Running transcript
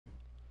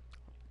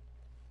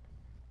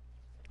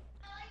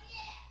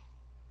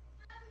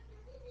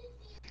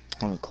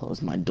Let me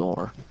close my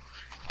door.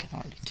 I can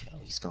already tell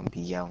he's gonna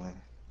be yelling.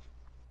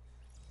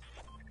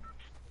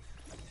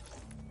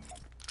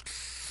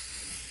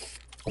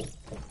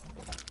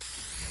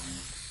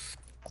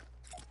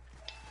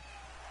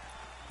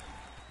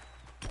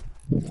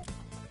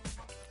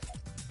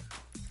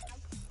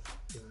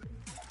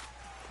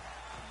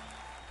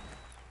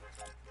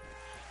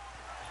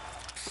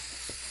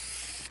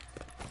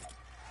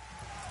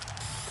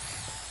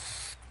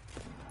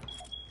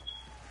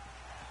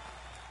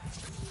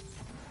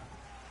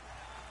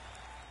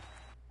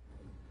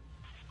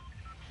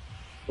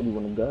 Where do you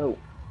wanna go?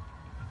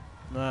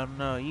 No,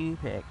 no, you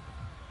pick.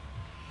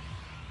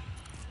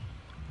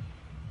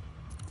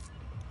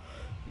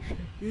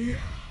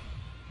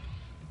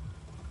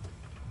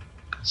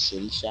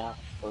 Shitty shot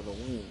for the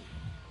win.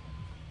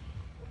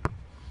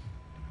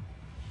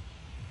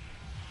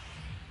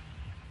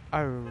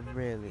 I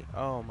really,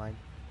 oh my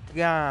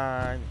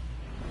god.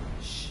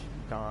 Shh,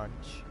 dodge.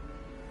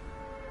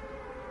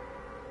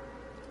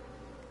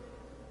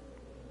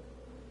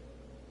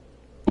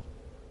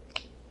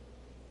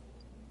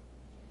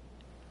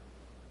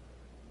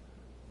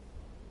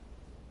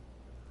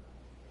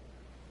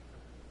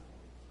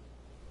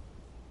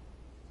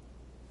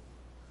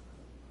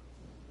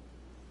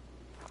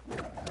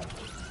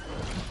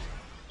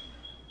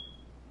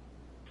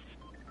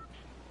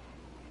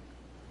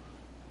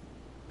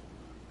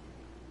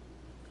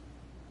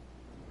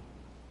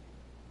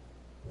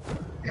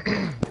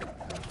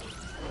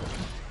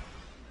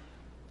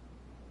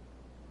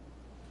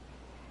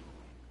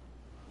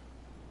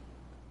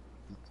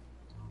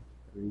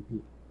 Three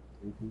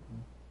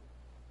people.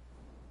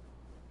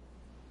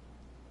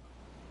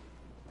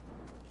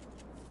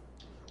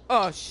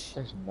 Oh, shh.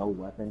 There's no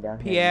weapon down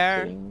here. Are you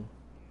Pierre. kidding me?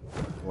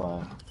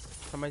 What?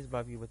 Somebody's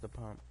above you with the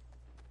pump.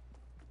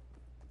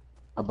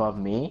 Above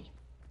me?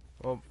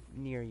 Well,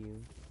 near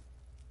you.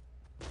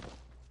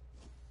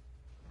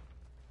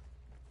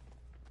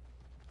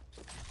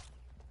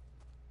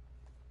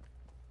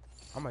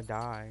 I'm gonna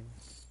die.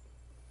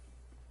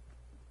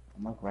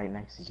 I'm like right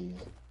next to you.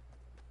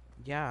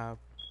 Yeah,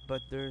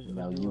 but there's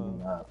No, a you duo.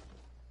 went up.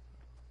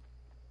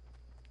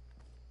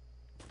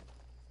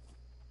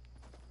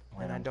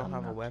 Wait, And I I'm don't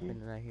coming have a up to weapon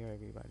you. and I hear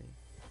everybody.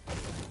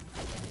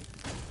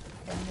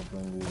 I'm gonna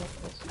bring you up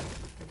closer.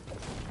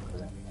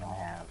 Because I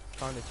have.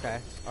 Found the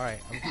chest.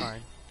 Alright, I'm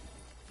fine.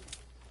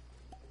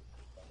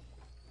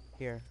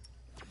 Here.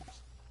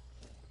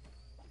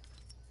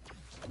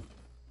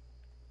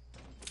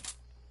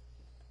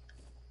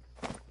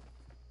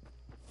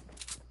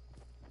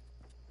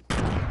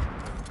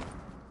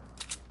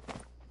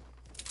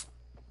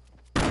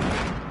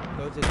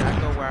 Those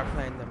exactly where I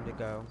planned them to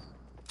go.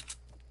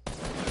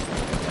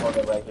 Oh,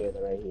 they're right here.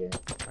 They're right here.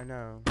 I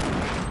know.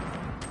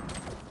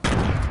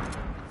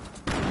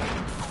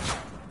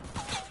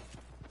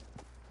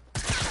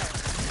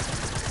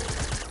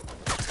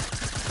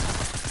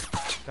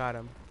 Got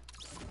him.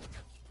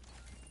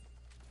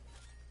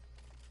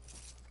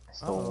 I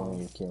stole one of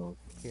your kills.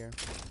 Here.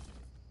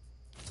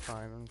 It's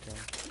fine, okay.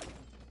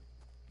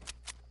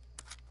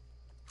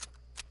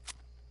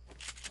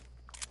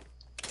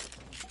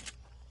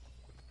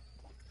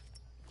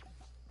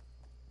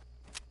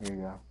 Here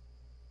you go.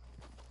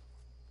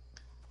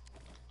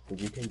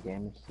 Did you take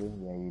damage too?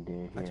 Yeah, you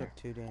did. Here. I took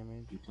 2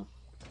 damage. You took.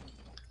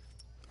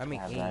 I mean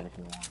Have 8. that if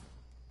you want.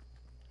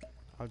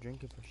 I'll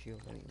drink it for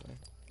shield anyway.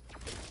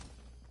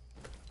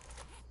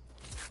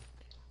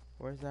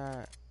 Where's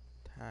that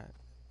tat?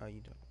 Oh,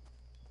 you don't.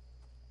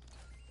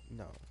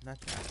 No, not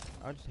that.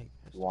 I'll just take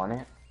this. You want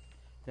it?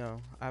 No,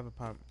 I have a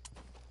pump.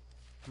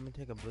 I'm gonna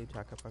take a blue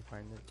tack if I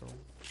find it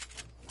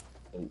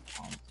though. 8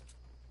 pumps.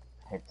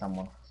 Hit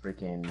someone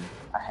freaking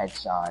a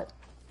headshot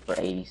for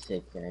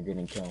 86 and it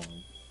didn't kill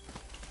him.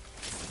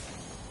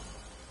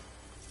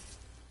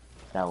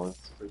 That was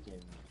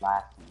freaking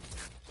last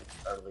season.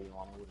 Early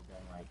on it would have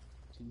been like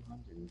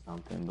 200 or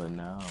something, but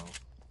no.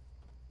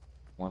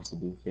 Wants to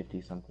do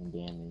 50 something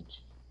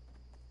damage.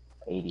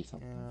 80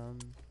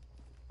 something.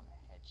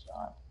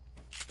 Headshot.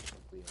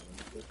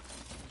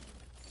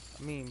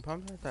 I mean,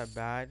 pumps aren't that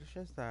bad. It's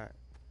just that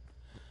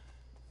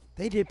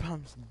they did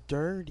pumps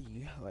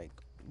dirty. Like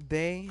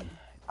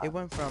it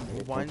went from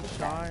one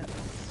shot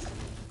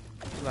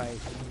to like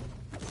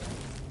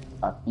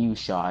a few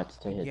shots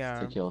to hit yeah,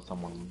 to kill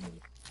someone.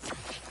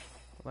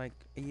 like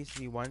it used to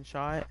be one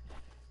shot,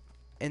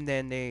 and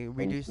then they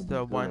That used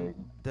to reduced be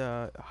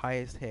the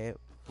highest hit,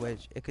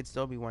 which it could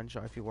still be one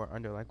shot if you were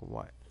under like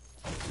what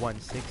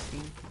 160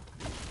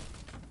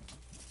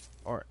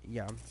 or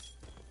yeah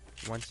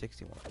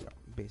 161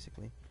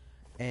 basically.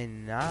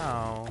 And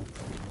now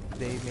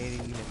they made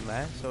it even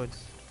less, so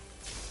it's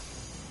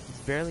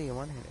barely a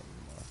one hit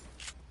anymore.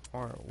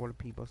 Or what do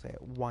people say?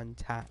 One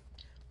tap.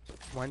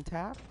 One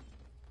tap?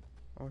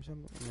 Or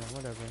something? Yeah,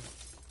 whatever.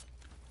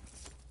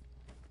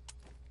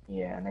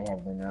 Yeah, and they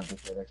have been up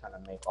because they're trying to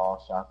make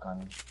all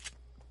shotguns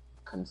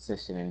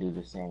consistent and do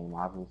the same.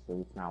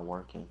 Obviously, it's not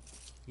working.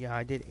 Yeah,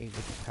 I did 8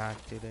 with the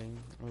pack today.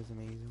 It was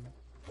amazing.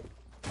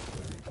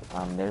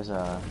 There's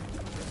a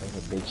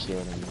big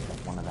shield in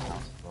one of the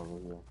houses over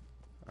here.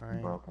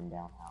 Alright. broken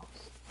down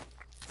house.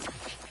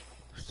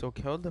 So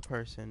killed the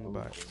person, Ooh,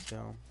 but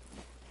still.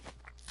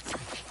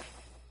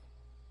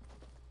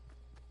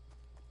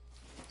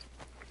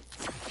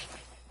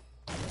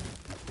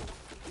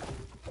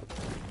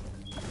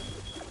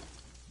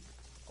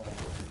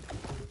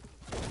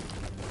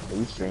 Are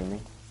you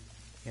streaming?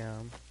 Yeah.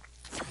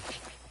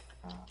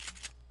 Uh,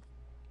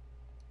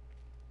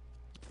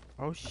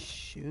 Oh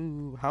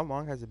shoot. How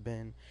long has it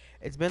been?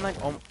 It's been like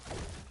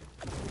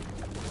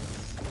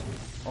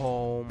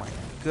oh my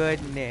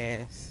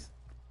goodness.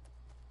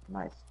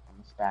 nice. I'm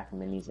gonna stack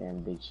minis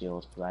and big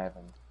shields because I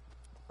haven't.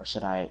 Or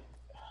should I?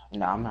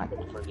 No, I'm not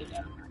gonna forget that.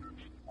 I'm not gonna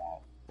do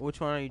that. Which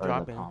one are you For the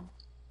dropping?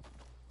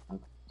 I'm,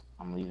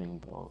 I'm leaving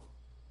both.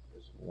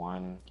 There's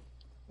one.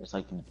 There's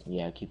like,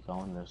 yeah, keep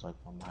going. There's like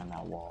one behind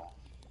that wall.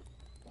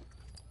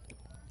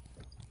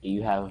 Do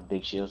you have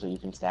big shields that you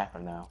can stack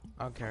or no?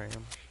 I'll carry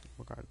him,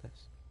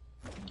 regardless.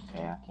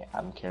 Okay,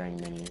 I'm carrying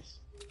minis.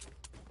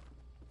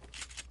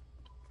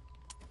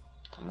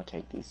 I'm gonna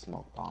take these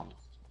smoke bombs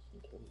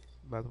just in case.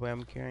 By the way,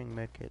 I'm carrying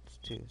medkits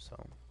too, so.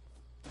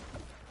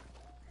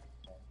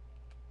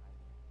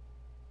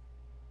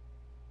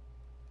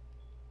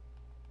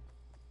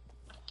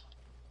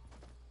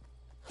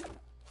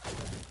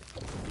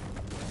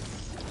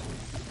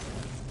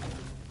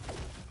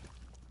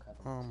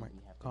 Oh my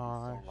You have to be so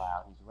gosh.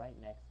 loud. He's right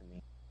next to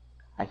me.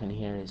 I can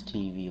hear his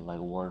TV like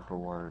word for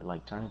word.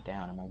 Like turn it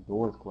down, and my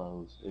door's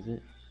closed. Is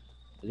it?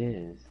 It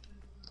is.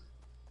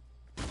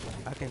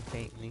 I can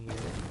faintly hear it.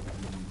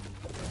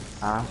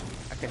 Huh?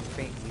 I can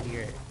faintly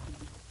hear it.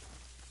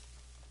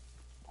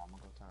 I'm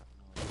gonna go turn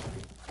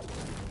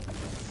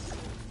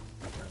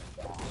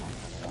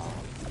it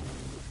off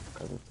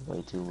because it's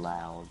way too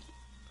loud.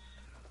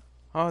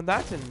 Oh,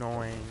 that's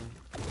annoying.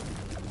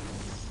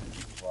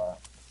 What?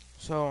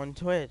 So on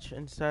Twitch,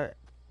 instead,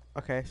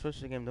 okay, I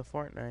switched the game to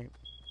Fortnite.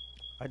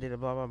 I did a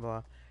blah blah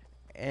blah,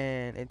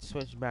 and it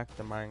switched back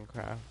to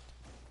Minecraft.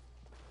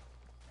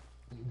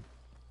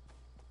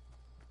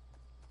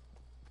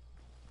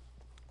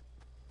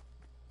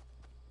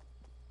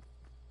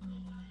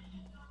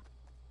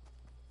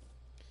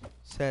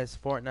 Says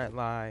Fortnite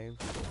Live.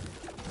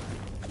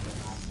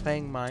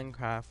 Playing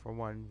Minecraft for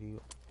one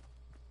view.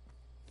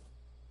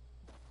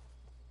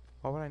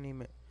 Why would I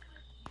name it?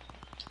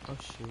 Oh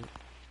shoot.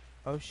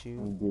 Oh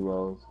shoot.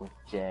 Duos with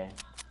Jay.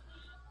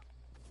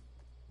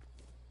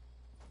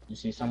 You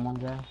see someone,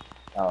 Jay?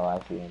 Oh, I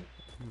see him.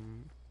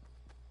 Hmm.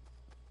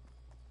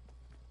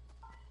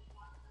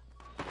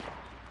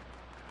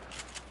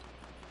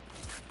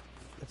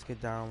 Let's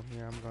get down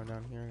here. I'm going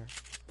down here.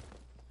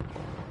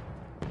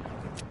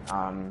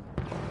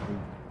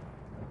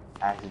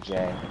 Ask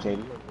Jay. Jay,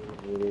 do you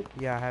have me muted?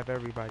 Yeah, I have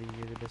everybody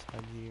muted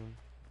besides you.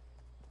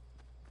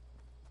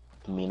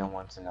 Mina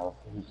wants to know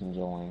if he can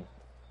join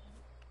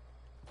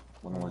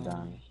when we're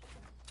done.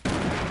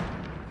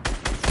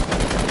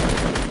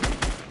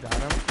 Got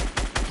him.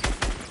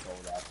 Go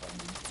that for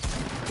me.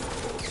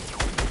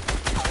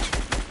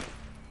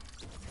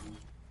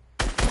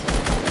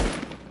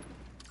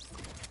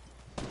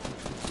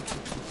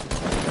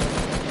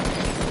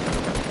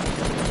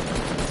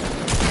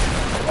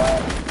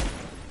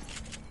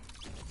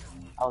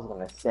 I was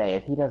gonna say,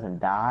 if he doesn't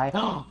die,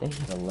 they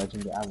hit a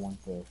legendary. I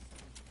want this.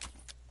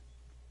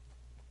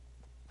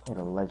 Hit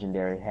a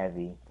legendary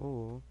heavy.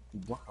 Ooh.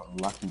 What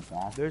a lucky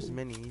bastard. There's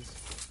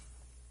minis.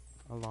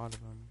 A lot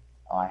of them.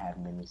 Oh, I have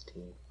minis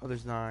too. Oh,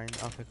 there's 9.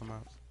 I'll pick them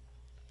up.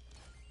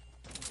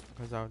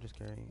 Because I'll just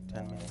carry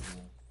 10 minis.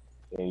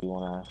 Yeah, you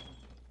wanna?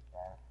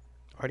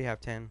 Already have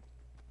 10.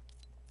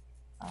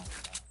 I'll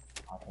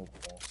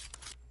take this.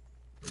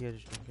 Yeah,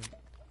 just drink it.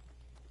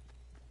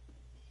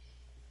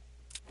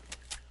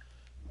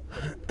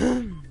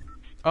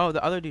 Oh,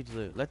 the other dude's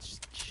loot. Let's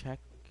check.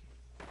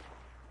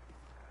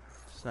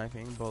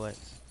 Sniping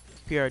bullets.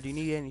 PR, do you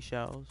need any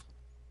shells?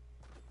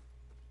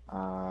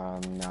 No,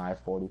 I have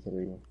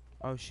 43.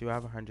 Oh shoot, I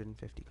have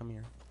 150. Come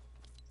here.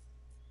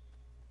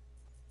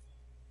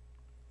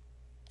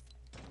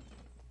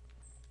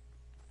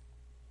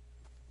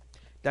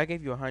 That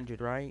gave you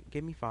 100, right?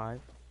 Give me 5.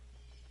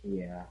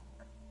 Yeah.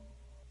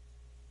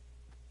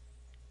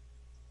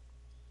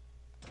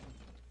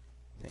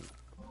 Think.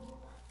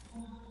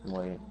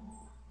 Wait.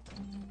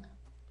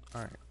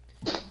 Alright.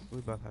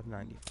 We both have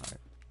 95.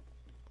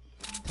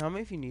 Tell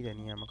me if you need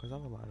any ammo, because I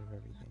have a lot of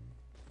everything.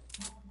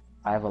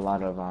 I have a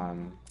lot of,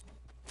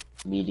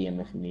 medium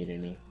if you need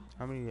any.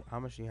 How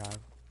much do you have?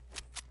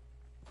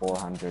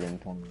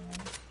 429.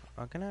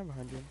 Can I have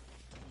 100?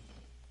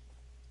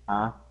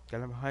 Huh? Can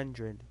I have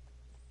 100?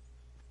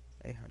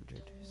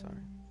 800, sorry.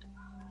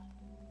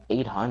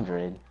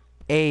 800?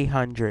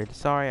 800.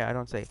 Sorry, I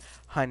don't say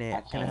 100.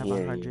 I Can I can't have hear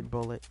 100 you.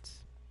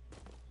 bullets?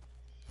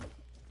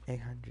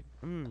 800.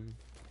 You're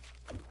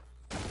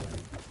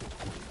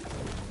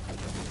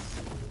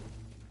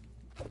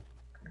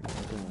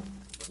doing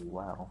pretty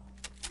well.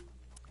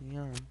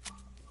 Yeah.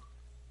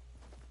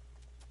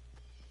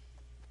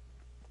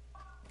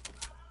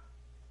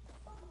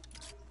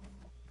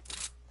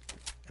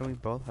 And we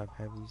both have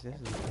heavies. This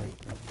is great.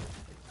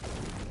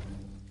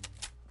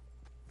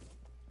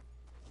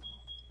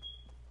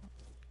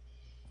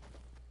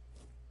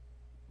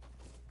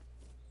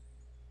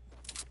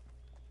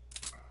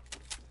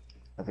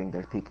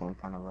 people in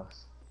front of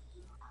us.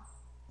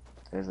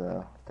 There's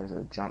a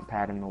jump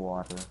pad in the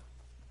water.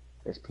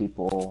 There's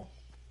people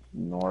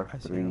north I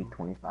see him.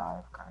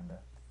 325, kinda.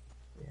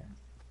 Yeah.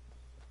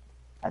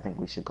 I think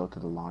we should go to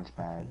the launch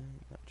pad.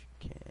 That you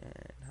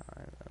can't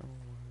hide.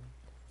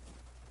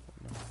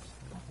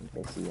 I think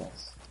they see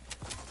us.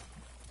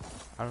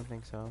 I don't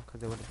think so,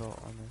 because they would have built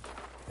on this.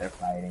 They're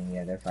fighting,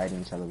 yeah, they're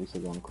fighting each other. We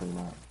should go and clean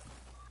up.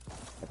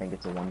 I think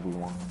it's a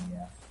 1v1,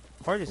 yeah.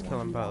 Or just kill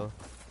them both.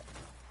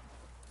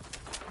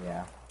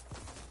 Yeah.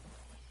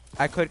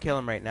 I could kill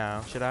him right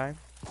now. Should I?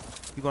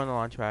 You go on the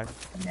launch pad.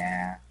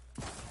 Nah.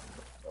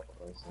 Go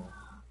closer.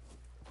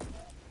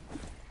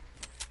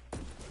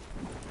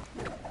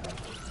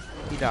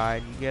 He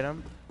died. You get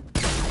him?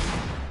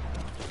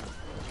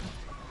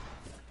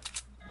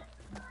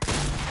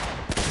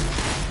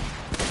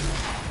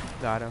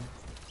 Got him.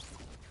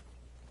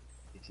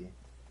 GG.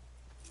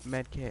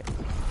 Med kit.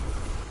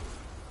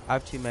 I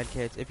have 2 med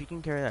kits. If you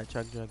can carry that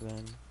chug jug,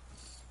 then.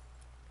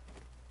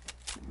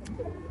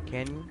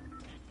 Can you?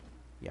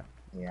 Yeah.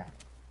 Yeah.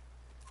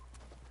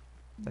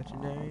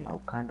 Legendary. I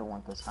kinda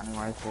want this hunting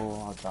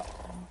rifle. I'll drop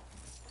them.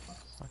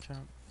 Watch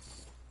out.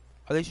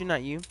 Are they shooting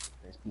at you?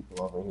 There's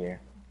people over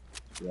here.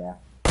 Yeah.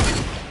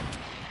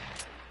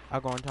 I'll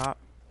go on top.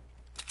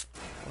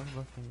 What's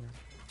looking here?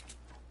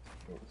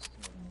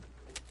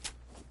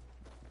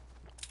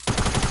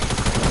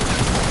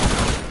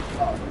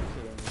 Oh, they're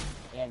killing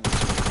me. And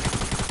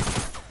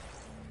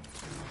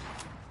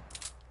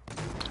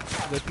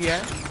Good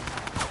Pierre?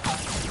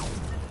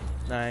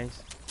 Nice.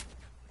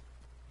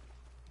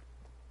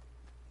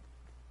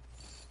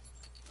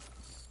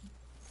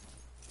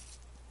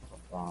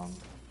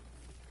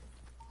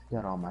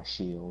 got on my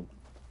shield.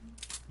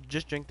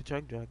 Just drink the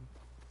chug jug.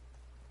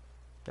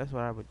 That's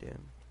what I would do.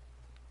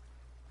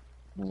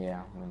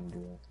 Yeah, I'm gonna do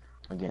it.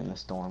 I'll get in the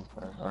storm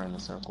first, or in the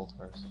circle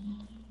first.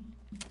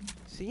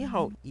 See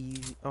how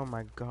easy? Oh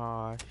my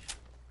gosh.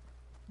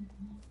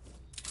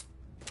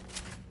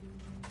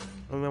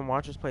 And then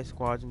watch us play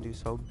squads and do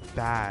so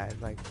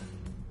bad. Like,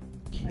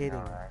 kidding.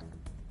 Alright.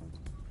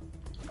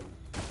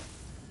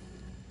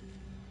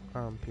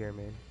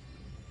 Pyramid.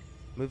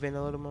 Move in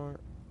a little more.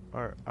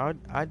 Or,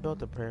 I'd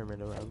built a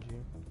pyramid around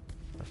you.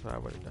 That's what I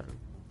would have done.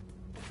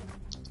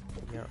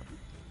 Yeah.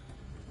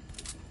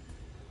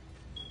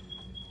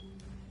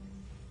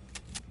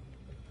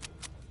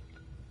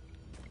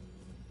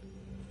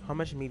 How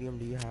much medium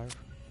do you have?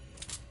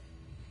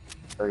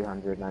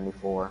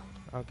 394.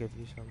 I'll give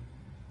you some.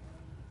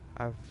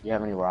 I've You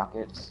have any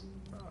rockets?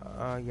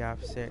 yeah, I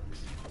have 6.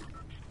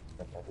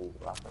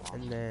 Rocket launcher.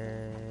 And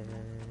then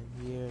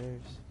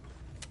here's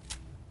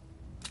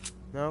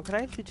no, can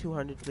I have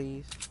 200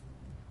 please?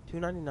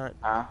 299.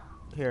 Huh?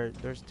 Here,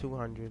 there's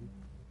 200.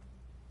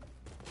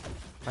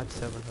 That's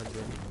 700.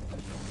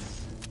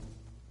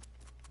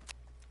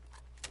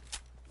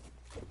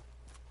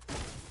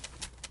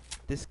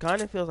 This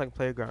kind of feels like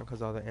playground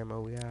because all the ammo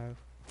we have.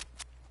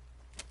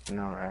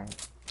 No, right?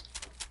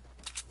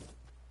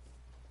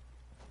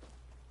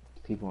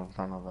 People in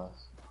front of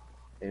us.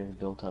 They just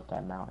built up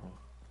that mountain.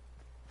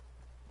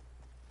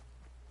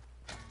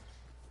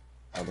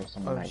 Oh, there's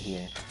someone right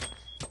here.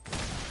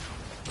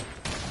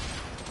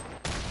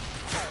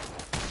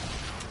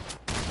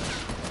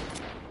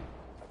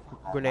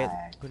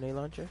 Grenade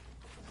launcher?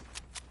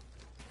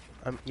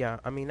 Yeah,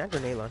 I mean not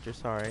grenade launcher,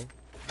 sorry.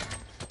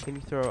 Can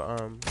you throw,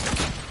 yeah.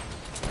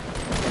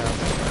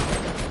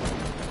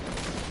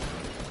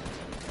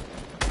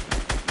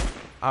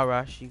 I'll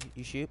rush,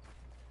 you shoot?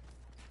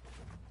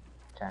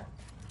 Okay.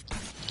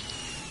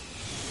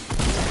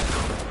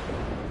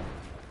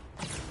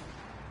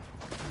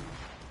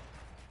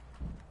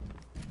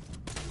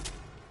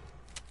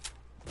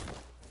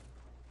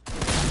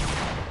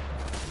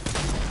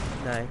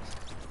 Nice.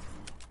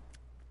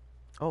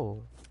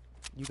 Oh,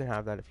 you can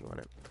have that if you want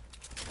it.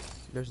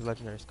 There's a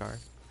legendary scar.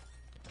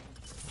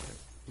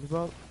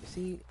 Well,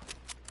 see,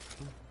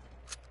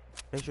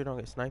 make sure you don't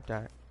get sniped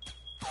at.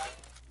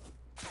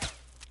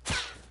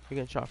 You're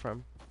getting shot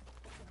from.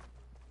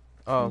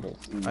 Oh,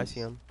 I see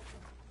him.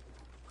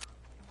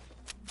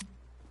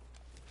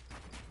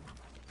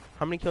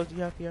 How many kills do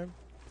you have here?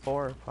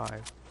 4 or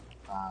 5?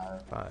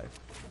 5.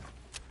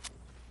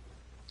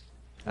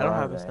 I don't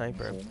have a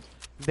sniper.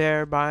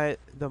 They're by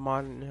the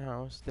modern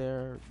house.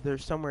 They're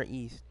somewhere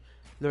east.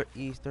 They're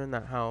east. They're in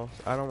that house.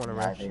 I don't want to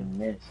rush They you.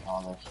 missed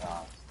all their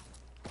shots.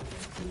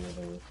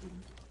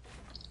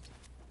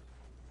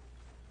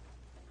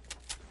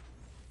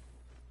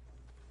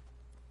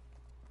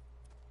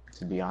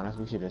 To be honest,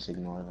 we should just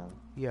ignore them.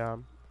 Yeah,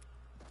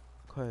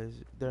 cause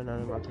they're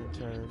not about to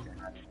turn.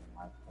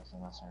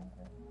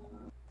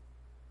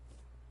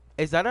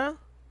 Is that a?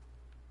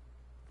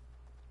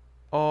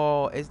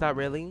 Oh, is that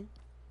really?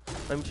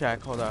 Let me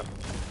check. Hold up.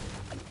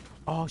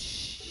 Oh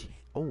shit.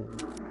 Oh.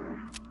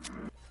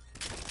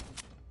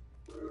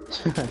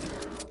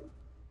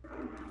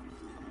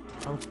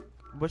 Oh.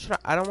 What should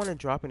I don't want to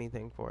drop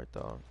anything for it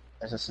though.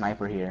 There's a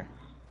sniper here.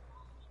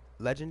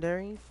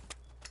 Legendary?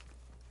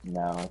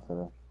 No, it's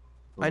a.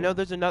 I know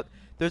there's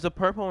a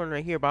purple one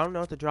right here, but I don't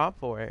know what to drop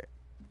for it.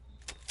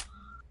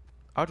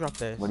 I'll drop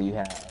this. What do you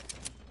have?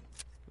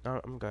 No,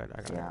 I'm good.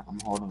 I got it. Yeah, I'm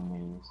holding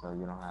me, so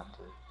you don't have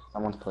to.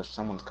 Someone's pushed.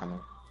 Someone's coming.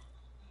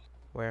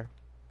 Where?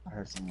 I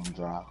heard someone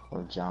drop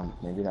or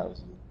jump. Maybe that was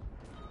you.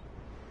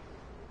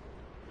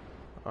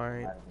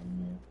 Alright. Might have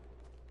been you.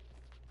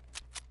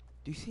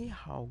 Do you see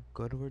how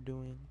good we're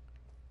doing?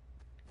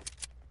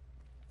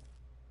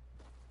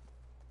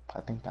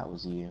 I think that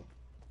was you.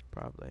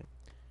 Probably.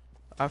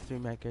 I have 3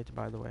 medkits,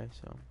 by the way,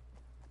 so.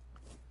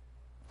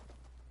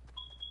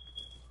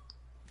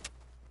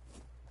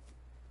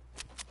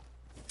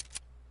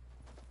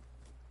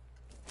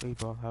 We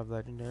both have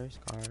legendary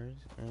scars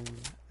and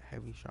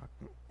heavy shock.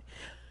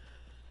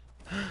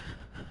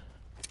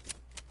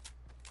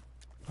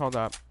 Hold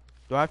up.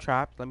 Do I have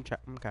traps? Let me check.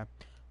 Okay.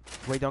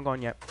 Wait, don't go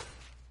in yet.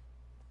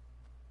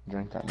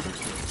 Drink that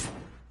bitch.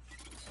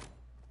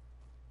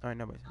 Alright,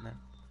 nobody's in there.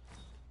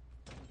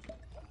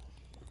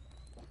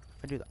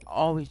 I do that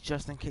always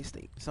just in case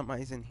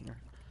somebody's in here.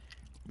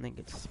 And then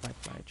get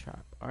spiked by a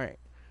trap. Alright.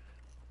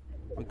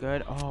 We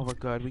good? Oh, we're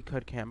good. We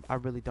could camp. I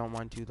really don't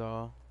want to,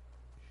 though.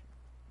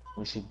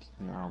 We should.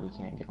 No, we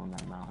can't get on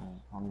that mountain.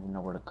 I don't even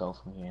know where to go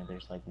from here.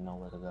 There's like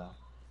nowhere to go.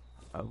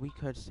 We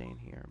could stay in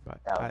here, but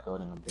Without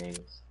building a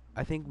base.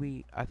 I think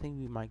we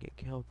might get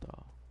killed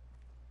though.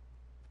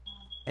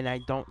 And I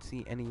don't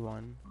see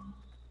anyone.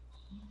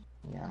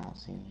 Yeah, I don't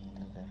see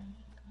anything either.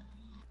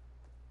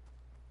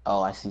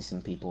 Oh, I see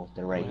some people.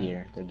 They're right Where?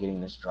 here. They're getting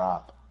this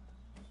drop.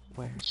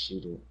 Where?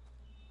 Shoot it.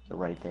 They're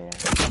right there.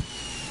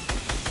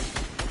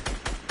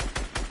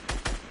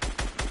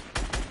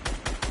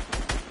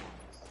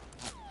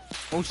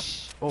 Oh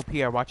oh,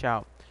 Pierre, watch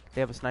out.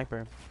 They have a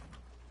sniper.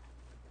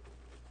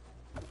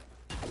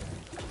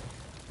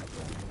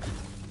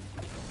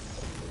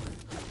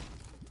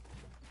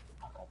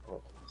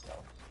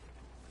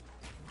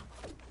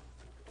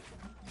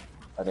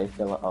 Are they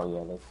still? Oh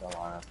yeah, they still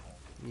are.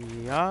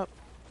 Yup.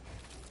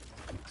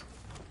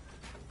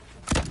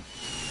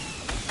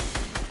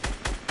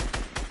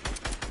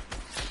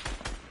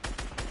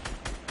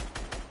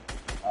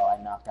 Oh,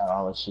 I knocked out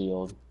all the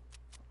shield.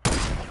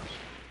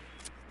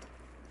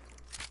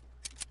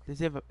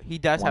 He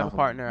does have a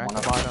partner at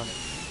the bottom.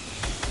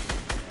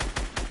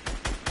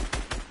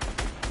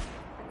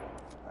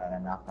 Alright, I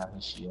knocked out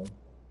his shield.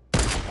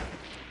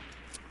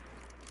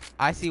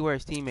 I see where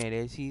his teammate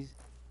is. His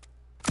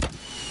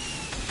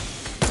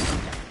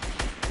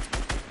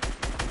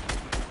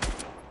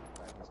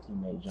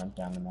teammate jumped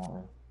down the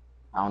mountain.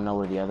 I don't know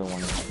where the other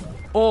one is.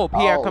 Oh,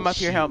 Pierre, Oh, come up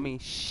shoot. here, help me.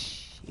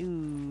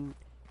 Shoot.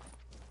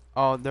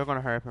 Oh, they're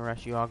gonna hurry up and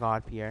rush you. Oh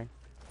God, Pierre.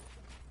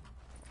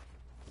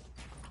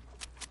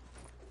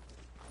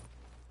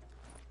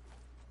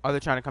 Oh, they're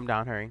trying to come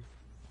down. Hurry.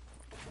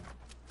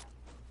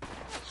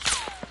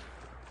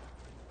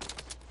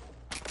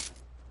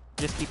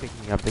 Just keep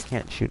picking me up. They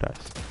can't shoot us.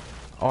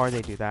 Or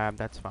they do that.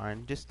 That's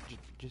fine. Just.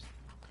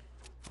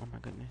 Oh my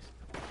goodness.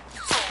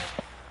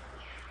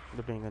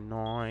 They're being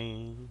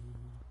annoying.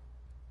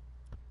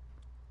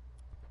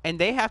 And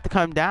they have to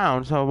come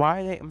down. So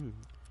why are they?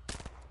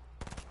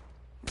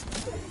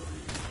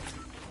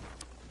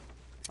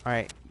 All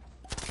right.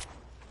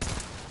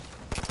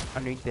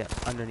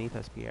 Underneath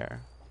us, Pierre.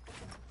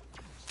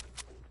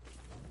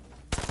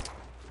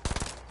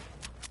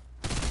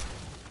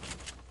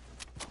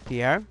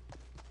 Pierre?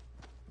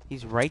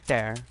 He's right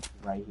there.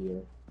 Right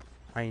here.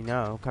 I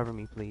know. Cover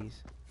me,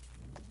 please.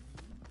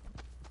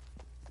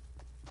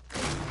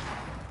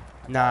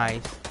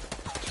 Nice.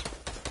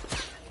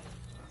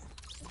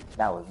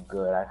 That was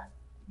good. I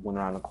went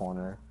around the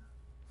corner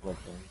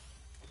with him.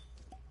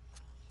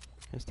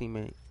 His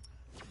teammate.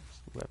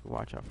 We have to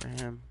watch out for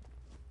him.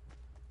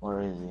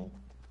 Where is he?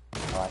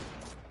 Oh,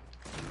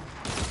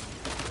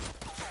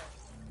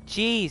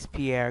 Jeez,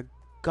 Pierre.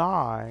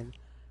 God.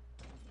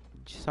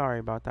 Sorry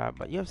about that,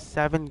 but you have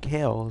 7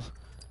 kills.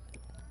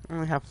 I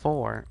only have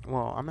 4.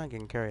 Well, I'm not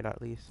getting carried at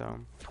least, so.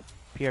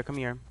 Pierre, come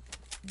here.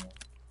 Yeah.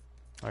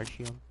 Large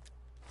shield.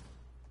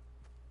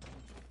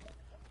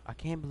 I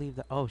can't believe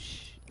that. Oh,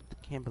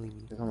 can't believe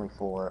you. There's only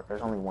 4.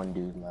 There's only 1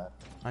 dude left.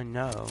 I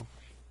know.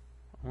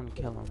 I want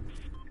to kill him.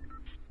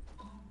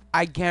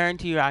 I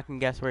guarantee you I can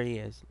guess where he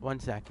is.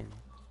 1 second.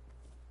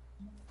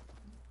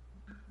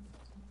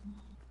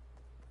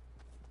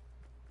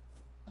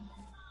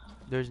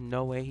 There's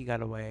no way he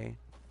got away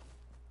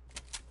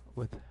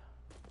with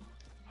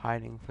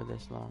hiding for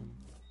this long.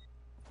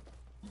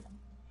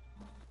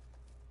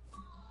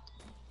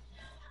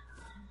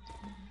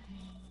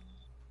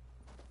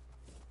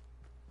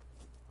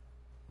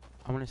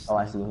 I want to. Oh,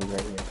 I see him right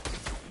here.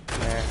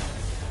 Where?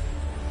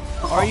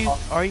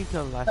 Are you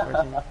killed the last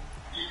person?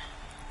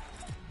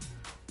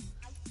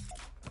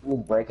 He was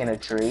breaking a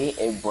tree,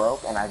 it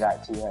broke, and I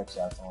got 2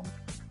 headshots on him.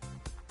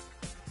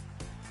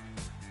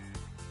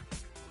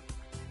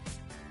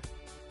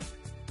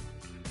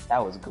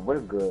 That was good. We're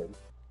good.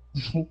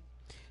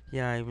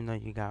 Yeah, even though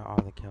you got all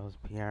the kills,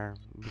 Pierre,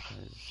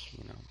 because,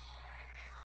 you know.